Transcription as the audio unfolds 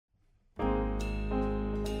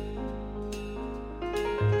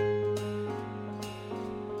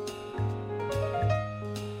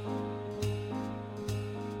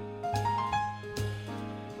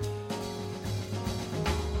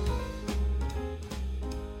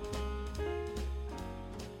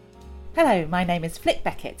Hello, my name is Flick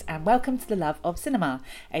Beckett and welcome to The Love of Cinema,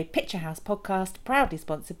 a Picturehouse podcast proudly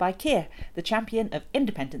sponsored by Kia, the champion of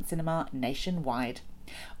independent cinema nationwide.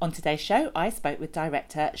 On today's show, I spoke with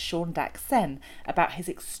director Shaunak about his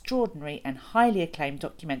extraordinary and highly acclaimed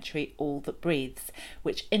documentary All That Breathes,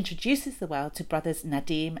 which introduces the world to brothers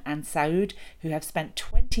Nadim and Saud, who have spent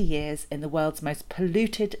 20 years in the world's most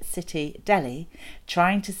polluted city, Delhi,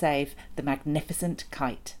 trying to save the magnificent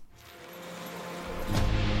kite.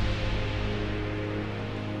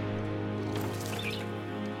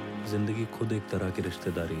 जिंदगी खुद एक तरह की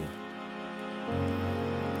रिश्तेदारी है।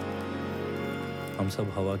 हम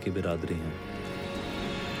सब हवा की बिरादरी हैं।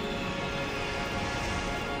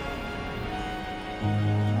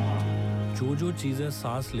 जो चीजें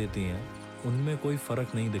सांस लेती हैं, उनमें कोई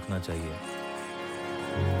फर्क नहीं दिखना चाहिए।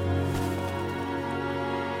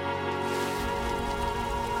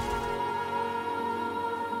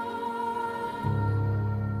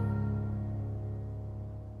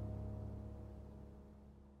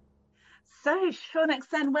 So, Shaunak,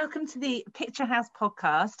 welcome to the Picturehouse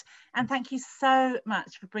podcast, and thank you so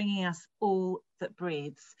much for bringing us All That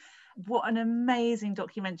Breathes. What an amazing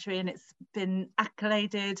documentary, and it's been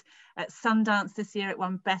accoladed at Sundance this year. It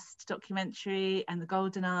won Best Documentary and the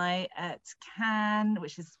Golden Eye at Cannes,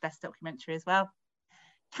 which is Best Documentary as well.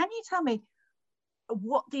 Can you tell me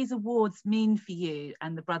what these awards mean for you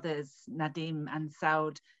and the brothers Nadim and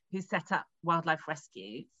Saud, who set up Wildlife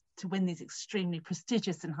Rescue to win these extremely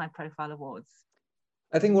prestigious and high-profile awards?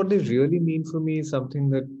 I think what they really mean for me is something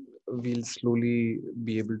that we'll slowly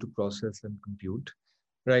be able to process and compute.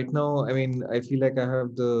 Right now, I mean, I feel like I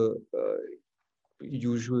have the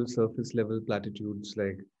usual surface level platitudes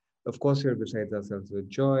like, of course, we're beside ourselves with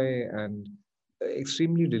joy and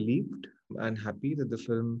extremely relieved and happy that the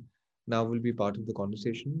film now will be part of the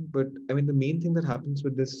conversation. But I mean, the main thing that happens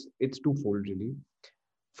with this, it's twofold really.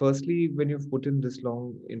 Firstly, when you've put in this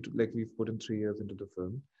long into, like we've put in 3 years into the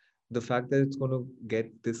film, the fact that it's going to get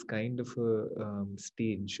this kind of a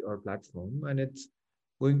stage or platform, and it's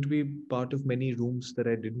going to be part of many rooms that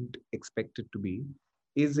I didn't expect it to be,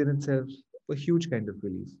 is in itself a huge kind of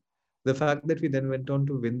relief. The fact that we then went on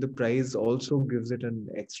to win the prize also gives it an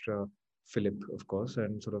extra fillip, of course,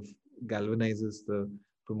 and sort of galvanizes the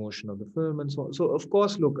promotion of the film and so on. So, of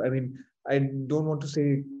course, look, I mean, I don't want to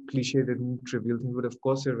say cliched and trivial things, but of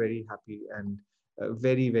course, you're very happy and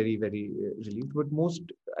very, very, very relieved. But most,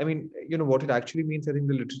 I mean, what it actually means, I think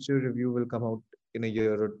the literature review will come out in a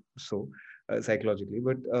year or so, psychologically.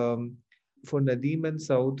 But for Nadeem and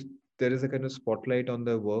Saud, there is a kind of spotlight on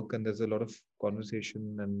their work, and there's a lot of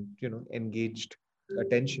conversation and engaged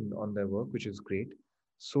attention on their work, which is great.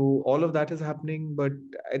 So all of that is happening, but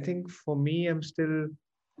I think for me,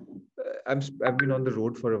 I've been on the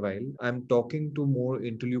road for a while. I'm talking to more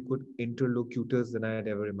interlocutors than I had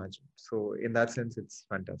ever imagined. So in that sense, it's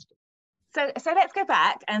fantastic. So let's go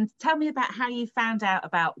back and tell me about how you found out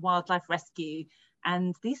about Wildlife Rescue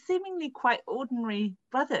and these seemingly quite ordinary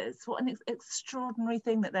brothers. What an extraordinary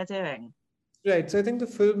thing that they're doing. Right. So I think the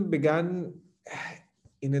film began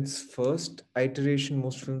in its first iteration.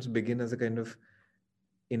 Most films begin as a kind of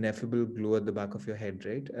ineffable glow at the back of your head,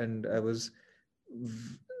 right? And I was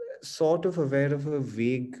sort of aware of a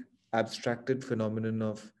vague, abstracted phenomenon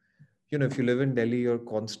of, if you live in Delhi, you're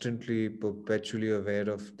constantly, perpetually aware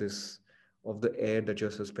of this, of the air that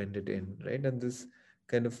you're suspended in, right? And this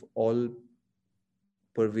kind of all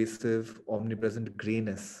pervasive, omnipresent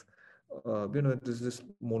grayness. There's this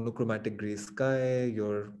monochromatic gray sky,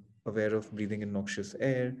 you're aware of breathing in noxious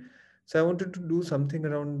air. So I wanted to do something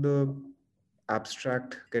around the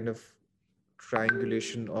abstract kind of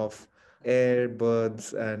triangulation of air,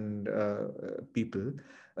 birds, and people.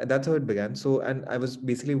 And that's how it began. So, and I was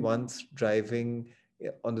basically once driving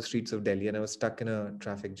on the streets of Delhi, and I was stuck in a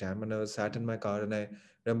traffic jam, and I was sat in my car, and I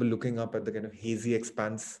remember looking up at the kind of hazy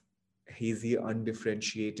expanse, hazy,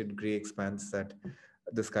 undifferentiated gray expanse that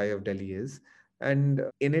the sky of Delhi is. And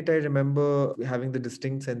in it, I remember having the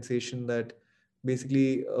distinct sensation that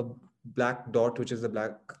basically a black dot, which is a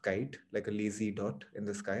black kite, like a lazy dot in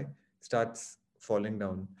the sky, starts falling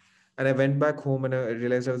down. And I went back home and I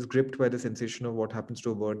realized I was gripped by the sensation of what happens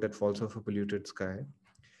to a bird that falls off a polluted sky.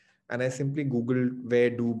 And I simply Googled where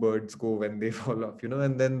do birds go when they fall off,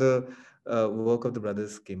 and then the work of the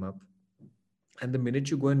brothers came up. And the minute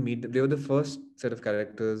you go and meet them, they were the first set of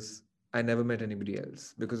characters. I never met anybody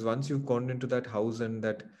else because once you've gone into that house and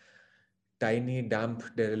that tiny, damp,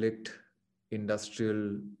 derelict,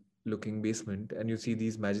 industrial looking basement, and you see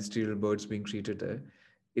these magisterial birds being treated there,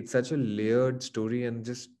 it's such a layered story. And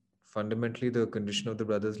just fundamentally, the condition of the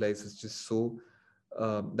brothers' lives is just so,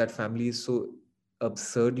 that family is so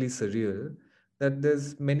absurdly surreal that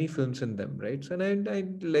there's many films in them, right? So, and I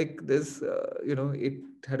like this, it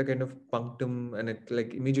had a kind of punctum and it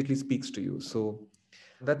like immediately speaks to you. So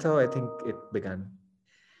that's how I think it began.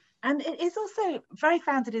 And it is also very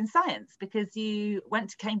founded in science, because you went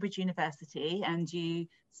to Cambridge University and you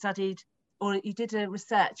studied, or you did a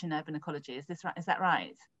research in urban ecology. Is this right? Is that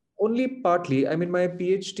right? Only partly. I mean, my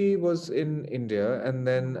PhD was in India, and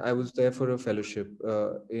then Mm. I was there for a fellowship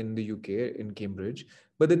in the UK in Cambridge.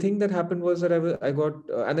 But the thing that happened was that I got,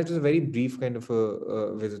 and it was a very brief kind of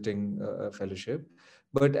a visiting fellowship.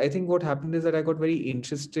 But I think what happened is that I got very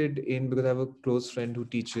interested in, because I have a close friend who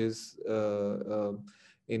teaches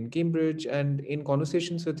in Cambridge, and in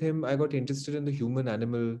conversations with him, I got interested in the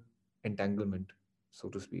human-animal entanglement, so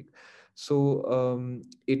to speak. So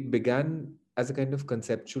it began as a kind of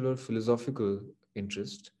conceptual or philosophical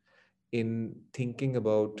interest in thinking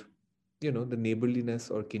about, the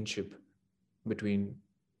neighborliness or kinship between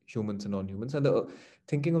humans and non-humans, and the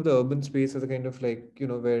thinking of the urban space as a kind of like,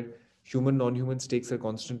 where human non-human stakes are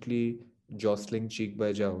constantly jostling cheek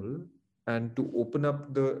by jowl, and to open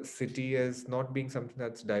up the city as not being something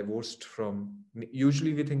that's divorced from,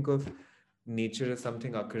 usually we think of nature as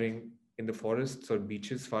something occurring in the forests or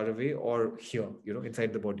beaches far away or here,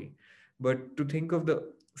 inside the body. But to think of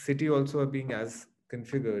the city also being as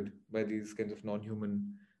configured by these kinds of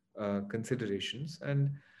non-human considerations.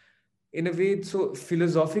 And in a way, so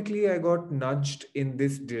philosophically, I got nudged in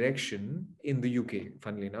this direction in the UK,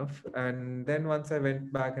 funnily enough. And then once I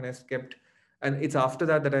went back and I kept, and it's after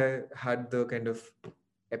that that I had the kind of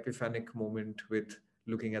epiphanic moment with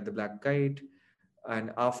looking at the black kite.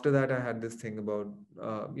 And after that, I had this thing about,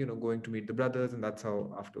 going to meet the brothers, and that's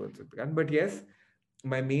how afterwards it began. But yes,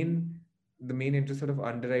 my the main interest sort of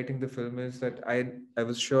underwriting the film is that I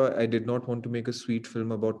was sure I did not want to make a sweet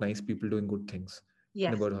film about nice people doing good things in a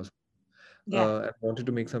Yes. birdhouse. Yeah. And wanted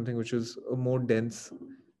to make something which was a more dense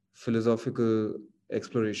philosophical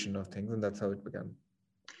exploration of things, and that's how it began.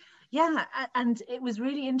 Yeah. And it was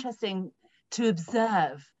really interesting to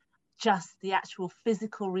observe just the actual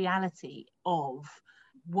physical reality of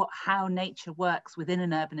how nature works within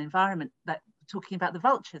an urban environment. That, talking about the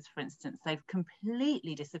vultures, for instance, they've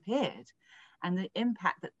completely disappeared, and the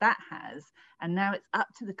impact that has. And now it's up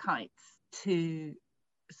to the kites to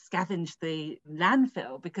scavenge the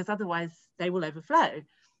landfill, because otherwise they will overflow.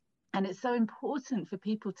 And it's so important for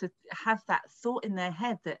people to have that thought in their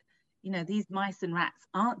head that, these mice and rats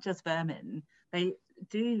aren't just vermin. They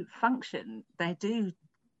do function.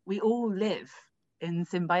 We all live in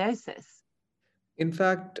symbiosis. In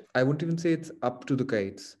fact, I won't even say it's up to the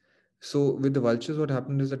kites. So with the vultures, what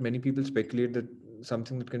happened is that many people speculate that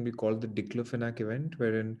something that can be called the diclofenac event,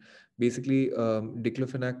 wherein basically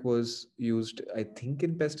diclofenac was used, I think,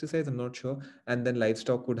 in pesticides. I'm not sure, and then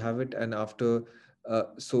livestock would have it. And after,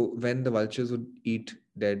 so when the vultures would eat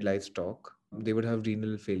dead livestock, they would have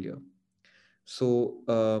renal failure. So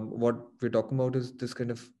what we're talking about is this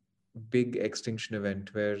kind of big extinction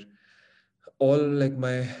event where all like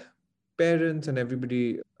my parents and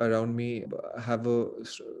everybody around me have a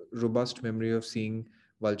robust memory of seeing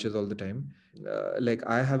vultures all the time. Like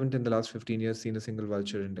I haven't in the last 15 years seen a single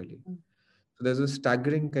vulture in Delhi. Mm. So there's a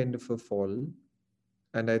staggering kind of a fall,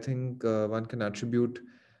 and I think one can attribute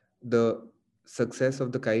the success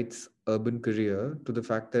of the kite's urban career to the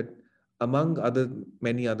fact that, among other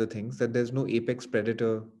many other things, that there's no apex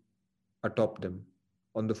predator atop them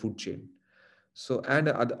on the food chain. So, and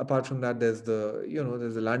apart from that, there's the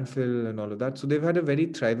landfill and all of that. So they've had a very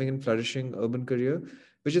thriving and flourishing urban career,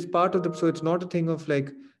 which is part of the. So it's not a thing of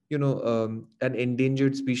like, an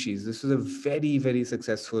endangered species. This is a very, very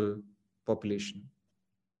successful population.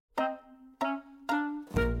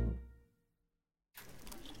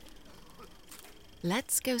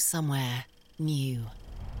 Let's go somewhere new.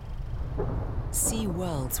 See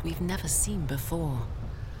worlds we've never seen before,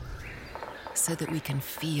 so that we can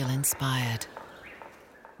feel inspired.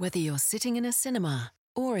 Whether you're sitting in a cinema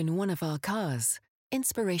or in one of our cars,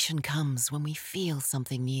 inspiration comes when we feel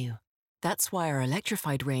something new. That's why our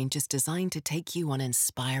electrified range is designed to take you on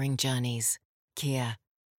inspiring journeys. Kia,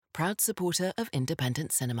 proud supporter of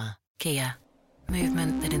independent cinema. Kia,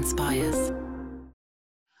 movement that inspires.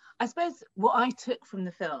 I suppose what I took from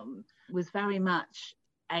the film was very much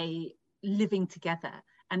a living together.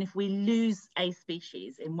 And if we lose a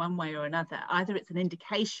species in one way or another, either it's an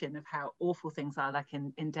indication of how awful things are, like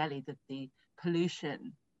in Delhi, the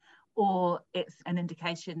pollution, or it's an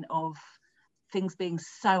indication of things being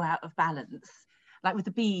so out of balance. Like with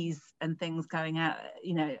the bees and things going out,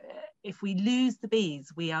 if we lose the bees,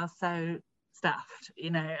 we are so stuffed,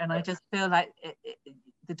 and I just feel like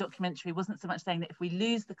the documentary wasn't so much saying that if we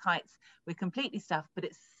lose the kites, we're completely stuffed, but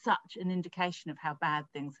it's such an indication of how bad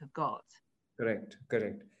things have got. Correct,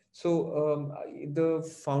 correct. So the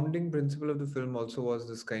founding principle of the film also was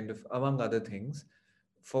this kind of, among other things,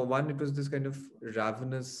 for one, it was this kind of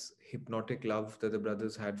ravenous, hypnotic love that the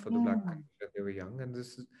brothers had for the black kite when they were young. And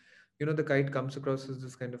this is, the kite comes across as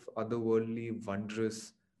this kind of otherworldly,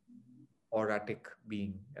 wondrous, auratic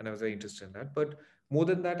being. And I was very interested in that. But more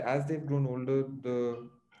than that, as they've grown older,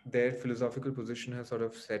 their philosophical position has sort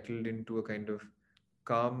of settled into a kind of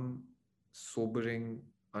calm, sobering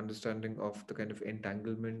understanding of the kind of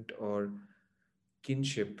entanglement or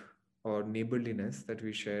kinship or neighborliness that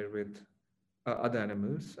we share with other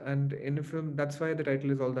animals. And in a film, that's why the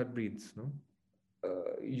title is All That Breathes. No,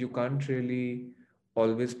 you can't really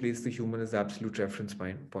always place the human as the absolute reference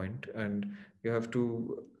point, and you have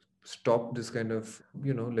to stop this kind of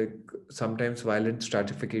like sometimes violent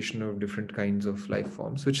stratification of different kinds of life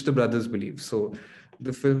forms, which the brothers believe. So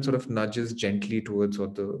the film sort of nudges gently towards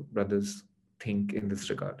what the brothers think in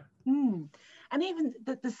this regard. And even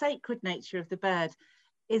the sacred nature of the bird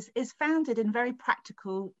is founded in very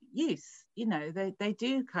practical use. They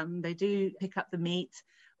do come, they do pick up the meat,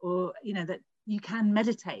 or that you can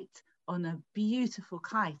meditate on a beautiful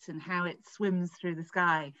kite and how it swims through the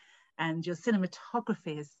sky, and your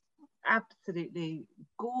cinematography is absolutely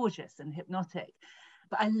gorgeous and hypnotic.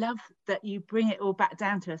 But I love that you bring it all back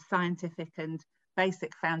down to a scientific and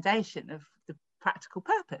basic foundation of the practical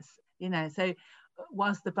purpose. So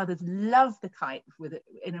whilst the brothers love the kite with it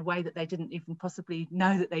in a way that they didn't even possibly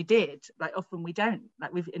know that they did, like often we don't,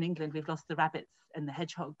 like in England we've lost the rabbits and the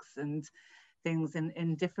hedgehogs and things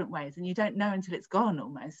in different ways, and you don't know until it's gone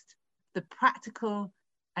almost. The practical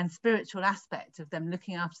and spiritual aspect of them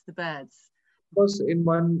looking after the birds. Of course,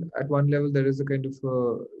 at one level, there is a kind of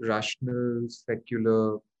a rational,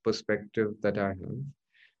 secular perspective that I have,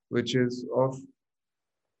 which is of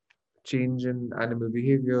change in animal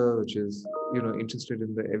behavior, which is interested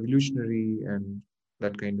in the evolutionary and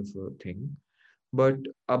that kind of a thing. But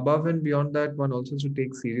above and beyond that, one also should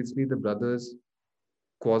take seriously the brothers'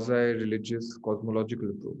 quasi-religious cosmological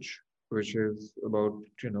approach, which is about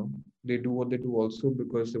they do what they do also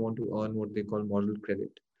because they want to earn what they call moral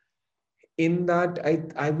credit. In that,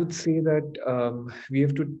 I would say that we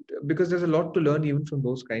have to, because there's a lot to learn even from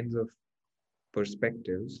those kinds of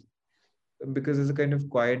perspectives, because there's a kind of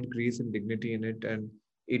quiet grace and dignity in it, and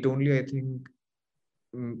it only, I think,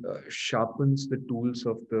 sharpens the tools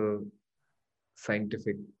of the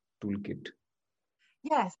scientific toolkit.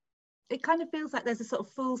 Yes, it kind of feels like there's a sort of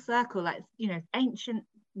full circle, like ancient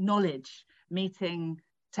knowledge meeting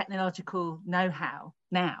technological know-how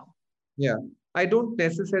now. Yeah, I don't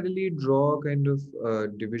necessarily draw a kind of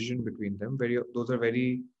division between them. Those are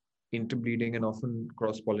very interbreeding and often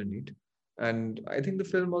cross-pollinate. And I think the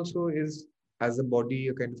film also is, as a body,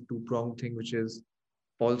 a kind of two-pronged thing, which is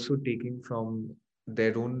also taking from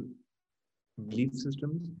their own belief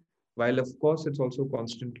systems, while of course it's also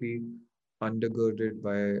constantly undergirded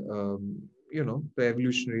by the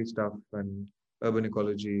evolutionary stuff and urban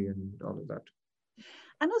ecology and all of that.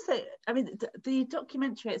 And also, I mean, the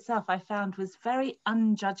documentary itself I found was very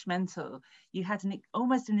unjudgmental. You had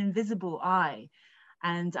almost an invisible eye,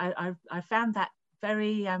 and I found that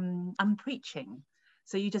very unpreaching.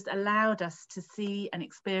 So you just allowed us to see and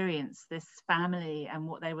experience this family and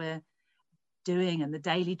what they were doing and the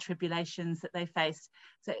daily tribulations that they faced.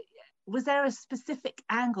 So was there a specific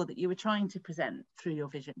angle that you were trying to present through your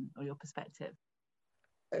vision or your perspective?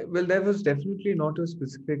 Well, there was definitely not a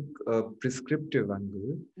specific prescriptive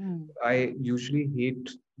angle. I usually hate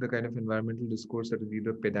the kind of environmental discourse that is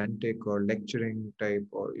either pedantic or lecturing type,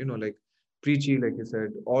 or like preachy, like you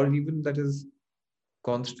said, or even that is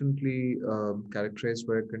constantly characterized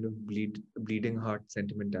by a kind of bleeding heart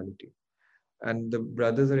sentimentality. And the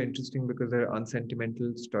brothers are interesting because they're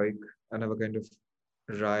unsentimental, stoic, and have a kind of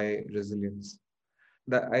wry resilience.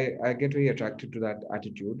 That I get very attracted to that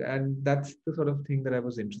attitude, and that's the sort of thing that I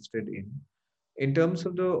was interested in. In terms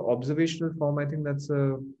of the observational form, I think that's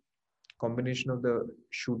a combination of the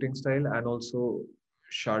shooting style and also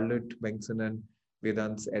Charlotte Bengson and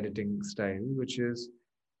Vedant's editing style, which is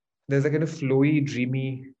there's a kind of flowy,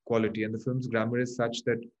 dreamy quality, and the film's grammar is such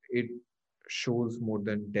that it shows more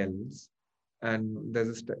than tells. And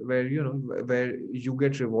there's where where you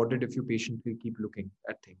get rewarded if you patiently keep looking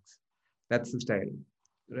at things. That's the style,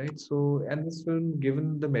 right? So, and this film,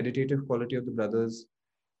 given the meditative quality of the brothers'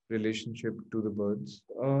 relationship to the birds,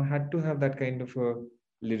 had to have that kind of a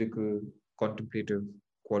lyrical, contemplative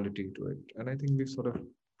quality to it, and I think we've sort of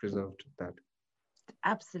preserved that.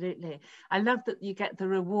 Absolutely. I love that you get the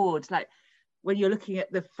reward. Like when you're looking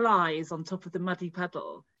at the flies on top of the muddy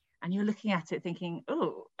puddle, and you're looking at it thinking,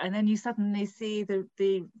 oh, and then you suddenly see the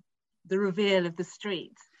reveal of the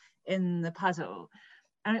street in the puddle.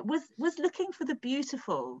 And it was looking for the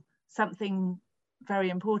beautiful something very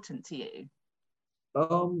important to you?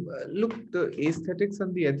 Look, the aesthetics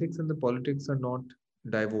and the ethics and the politics are not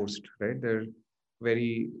divorced, right? They're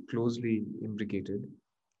very closely imbricated.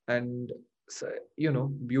 And,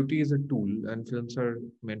 beauty is a tool, and films are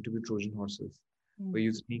meant to be Trojan horses, where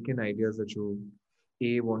you sneak in ideas that you,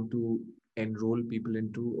 want to enroll people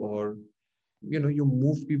into, or, you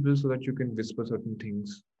move people so that you can whisper certain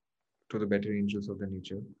things to the better angels of the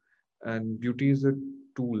nature. And beauty is a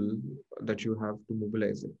tool that you have to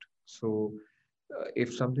mobilize it. So,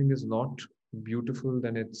 if something is not beautiful,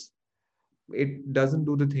 then it doesn't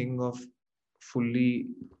do the thing of fully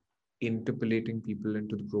interpolating people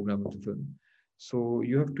into the program of the film. So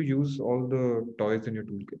you have to use all the toys in your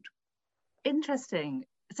toolkit. Interesting.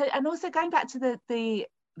 So, and also going back to the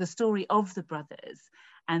story of the brothers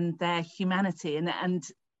and their humanity and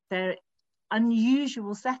their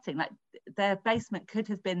unusual setting, like their basement could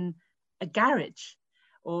have been a garage,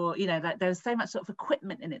 or like there was so much sort of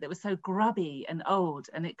equipment in it that was so grubby and old,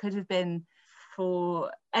 and it could have been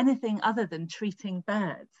for anything other than treating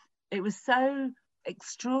birds. It was so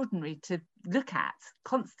extraordinary to look at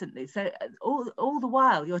constantly. So all the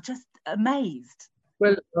while you're just amazed.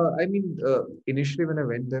 Well, initially when I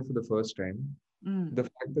went there for the first time, the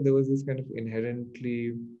fact that there was this kind of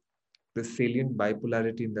inherently the salient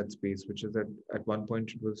bipolarity in that space, which is that at one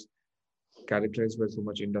point it was characterized by so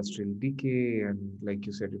much industrial decay, and like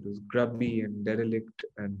you said, it was grubby and derelict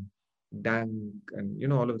and dank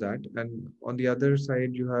and all of that. And on the other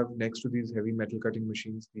side, you have next to these heavy metal cutting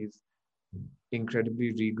machines, these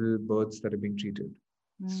incredibly regal birds that are being treated.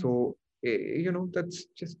 So, that's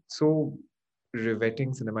just so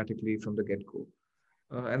riveting cinematically from the get-go.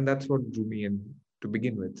 And that's what drew me in to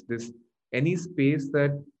begin with. Any space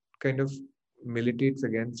that kind of militates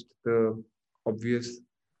against the obvious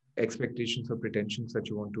expectations or pretensions that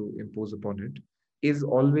you want to impose upon it is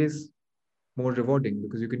always more rewarding,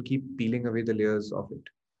 because you can keep peeling away the layers of it.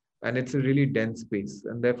 And it's a really dense space,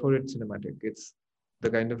 and therefore it's cinematic. It's the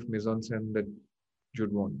kind of mise-en-scène that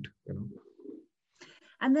you'd want.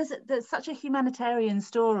 And there's such a humanitarian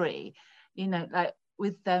story, like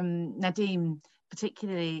with Nadim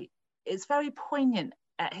particularly. It's very poignant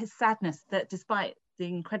at his sadness that despite the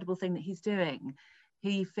incredible thing that he's doing,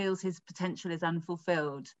 he feels his potential is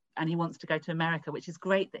unfulfilled and he wants to go to America, which is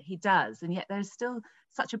great that he does. And yet there's still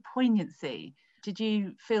such a poignancy. Did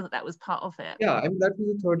you feel that was part of it? Yeah, that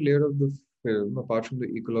was the third layer of the film, apart from the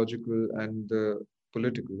ecological and the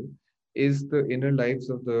political, is the inner lives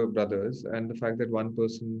of the brothers, and the fact that one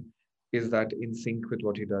person is that in sync with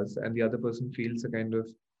what he does, and the other person feels a kind of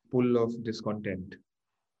pull of discontent.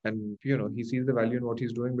 And, he sees the value in what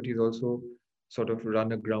he's doing, but he's also sort of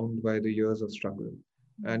run aground by the years of struggle.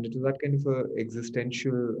 And it is that kind of a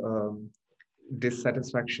existential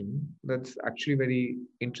dissatisfaction that's actually very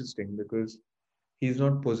interesting, because he's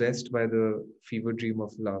not possessed by the fever dream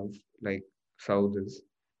of love like Saud is.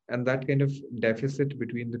 And that kind of deficit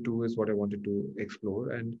between the two is what I wanted to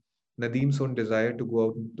explore. And Nadim's own desire to go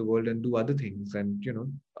out into the world and do other things and,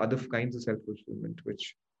 other kinds of self-fulfillment,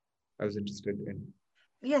 which I was interested in.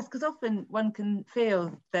 Yes, because often one can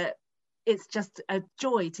feel that it's just a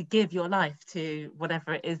joy to give your life to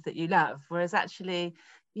whatever it is that you love. Whereas actually,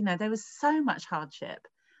 there was so much hardship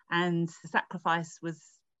and the sacrifice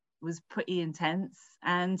was pretty intense,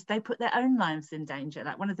 and they put their own lives in danger.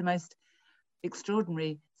 Like one of the most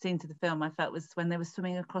extraordinary scenes of the film I felt was when they were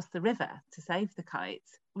swimming across the river to save the kite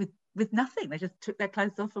with nothing. They just took their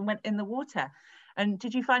clothes off and went in the water. And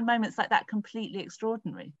did you find moments like that completely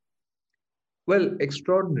extraordinary? Well,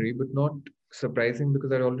 extraordinary, but not surprising,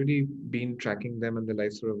 because I'd already been tracking them and their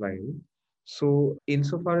lives for a while. So,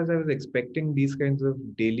 insofar as I was expecting these kinds of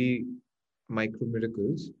daily micro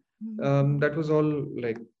miracles, that was all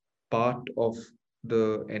like part of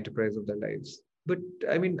the enterprise of their lives. But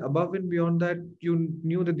above and beyond that, you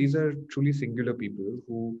knew that these are truly singular people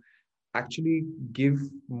who actually give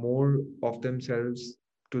more of themselves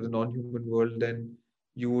to the non-human world than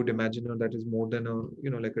you would imagine, or that is more than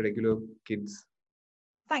like a regular kids.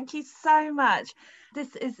 Thank you so much.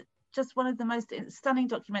 This is just one of the most stunning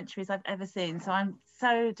documentaries I've ever seen. So I'm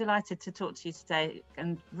so delighted to talk to you today,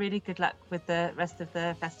 and really good luck with the rest of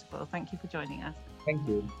the festival. Thank you for joining us. Thank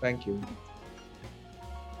you.